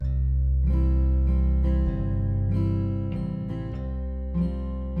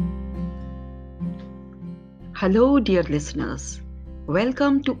Hello, dear listeners.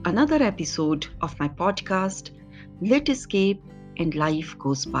 Welcome to another episode of my podcast, Let Escape and Life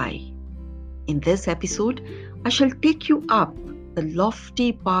Goes By. In this episode, I shall take you up the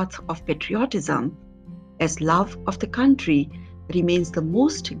lofty path of patriotism, as love of the country remains the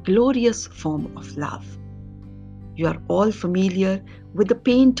most glorious form of love. You are all familiar with the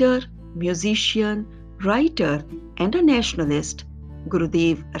painter, musician, writer, and a nationalist,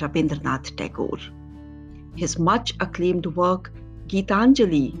 Gurudev Rabindranath Tagore. His much acclaimed work,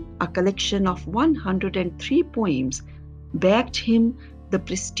 Gitanjali, a collection of 103 poems, backed him the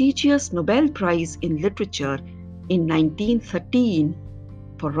prestigious Nobel Prize in Literature in 1913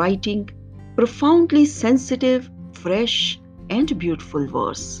 for writing profoundly sensitive, fresh, and beautiful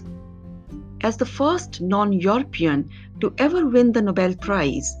verse. As the first non-European to ever win the Nobel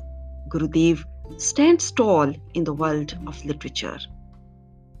Prize, Gurudev stands tall in the world of literature.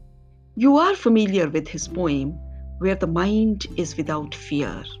 You are familiar with his poem, Where the Mind is Without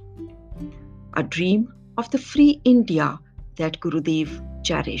Fear, a dream of the free India that Gurudev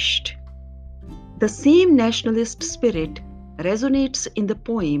cherished. The same nationalist spirit resonates in the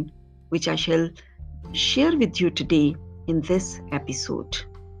poem which I shall share with you today in this episode.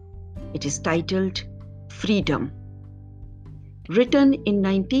 It is titled Freedom. Written in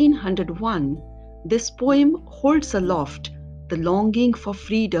 1901, this poem holds aloft the longing for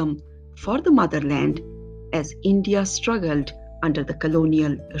freedom for the motherland as India struggled under the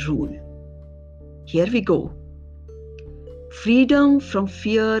colonial rule. Here we go. Freedom from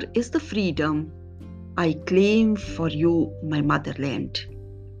fear is the freedom I claim for you, my motherland.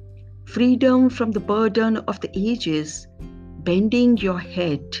 Freedom from the burden of the ages, bending your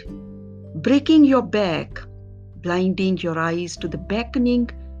head, breaking your back, blinding your eyes to the beckoning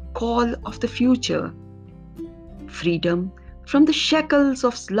call of the future. Freedom from the shackles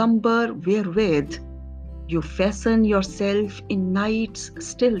of slumber wherewith you fasten yourself in night's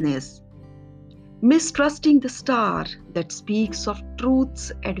stillness, mistrusting the star that speaks of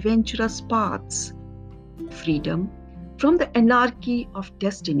truth's adventurous paths. Freedom from the anarchy of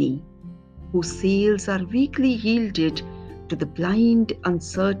destiny, whose sails are weakly yielded to the blind,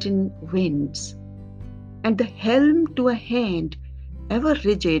 uncertain winds, and the helm to a hand ever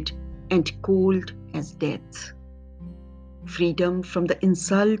rigid and cold as death. Freedom from the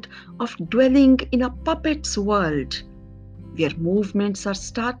insult of dwelling in a puppet's world, where movements are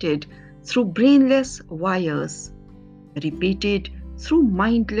started through brainless wires, repeated through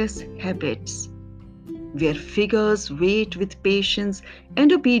mindless habits, where figures wait with patience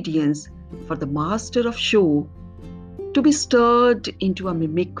and obedience for the master of show to be stirred into a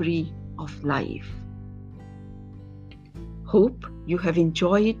mimicry of life. Hope you have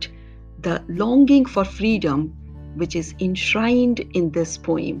enjoyed the longing for freedom which is enshrined in this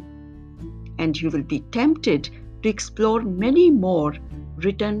poem, and you will be tempted to explore many more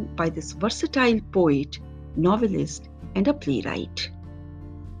written by this versatile poet, novelist, and a playwright.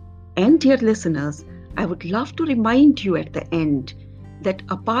 And dear listeners, I would love to remind you at the end that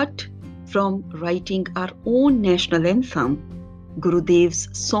apart from writing our own national anthem, Gurudev's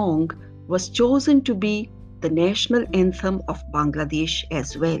song was chosen to be the national anthem of Bangladesh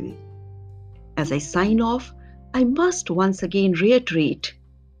as well. As I sign off, I must once again reiterate,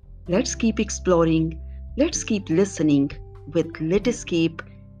 let's keep exploring, let's keep listening with Let Escape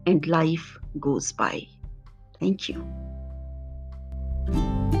and Life Goes By. Thank you.